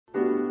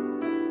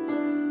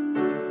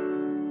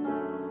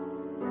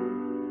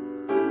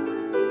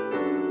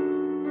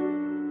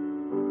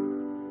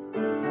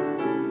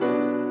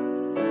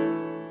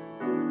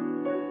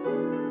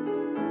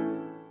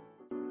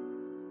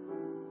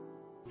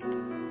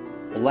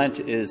Lent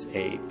is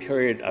a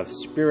period of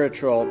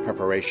spiritual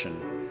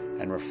preparation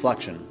and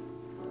reflection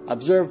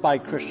observed by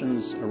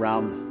Christians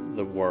around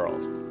the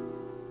world.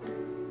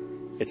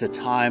 It's a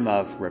time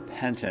of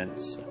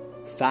repentance,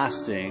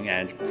 fasting,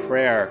 and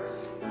prayer,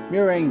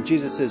 mirroring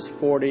Jesus'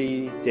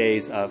 40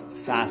 days of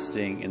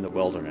fasting in the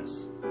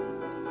wilderness.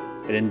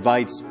 It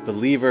invites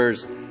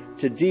believers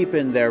to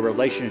deepen their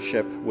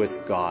relationship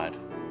with God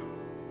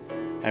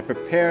and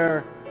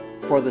prepare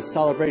for the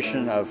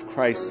celebration of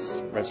Christ's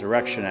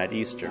resurrection at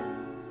Easter.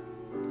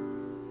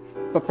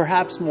 But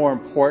perhaps more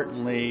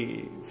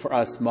importantly, for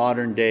us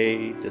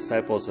modern-day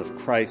disciples of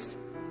Christ,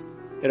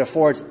 it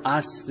affords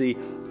us the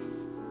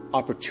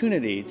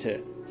opportunity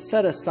to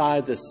set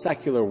aside the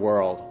secular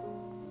world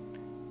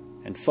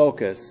and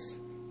focus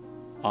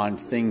on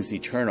things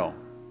eternal,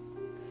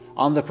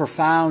 on the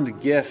profound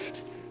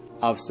gift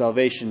of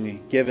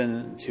salvation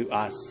given to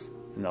us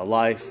in the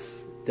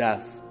life,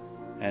 death,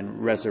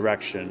 and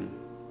resurrection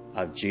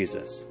of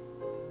Jesus.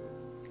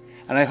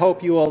 And I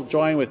hope you will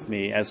join with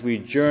me as we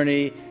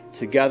journey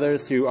together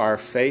through our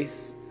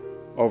faith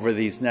over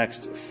these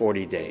next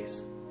 40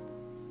 days.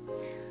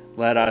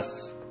 Let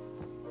us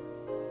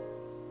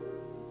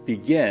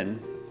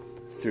begin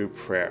through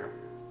prayer.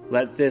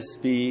 Let this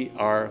be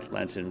our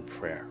Lenten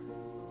prayer.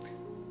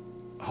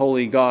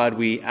 Holy God,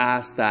 we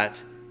ask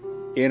that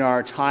in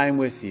our time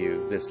with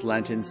you this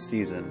Lenten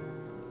season,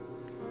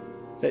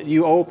 that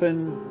you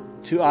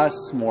open to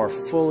us more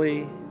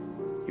fully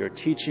your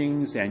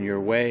teachings and your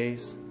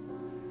ways,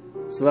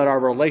 so that our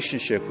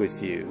relationship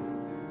with you,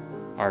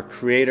 our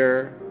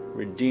Creator,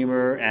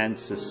 Redeemer, and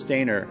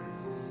Sustainer,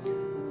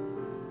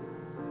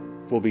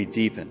 will be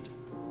deepened,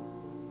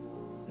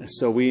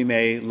 so we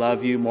may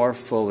love you more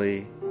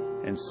fully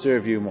and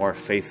serve you more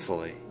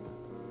faithfully.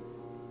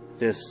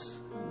 This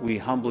we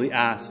humbly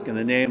ask in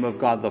the name of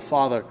God the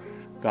Father,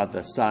 God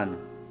the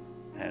Son,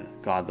 and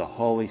God the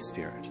Holy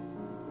Spirit.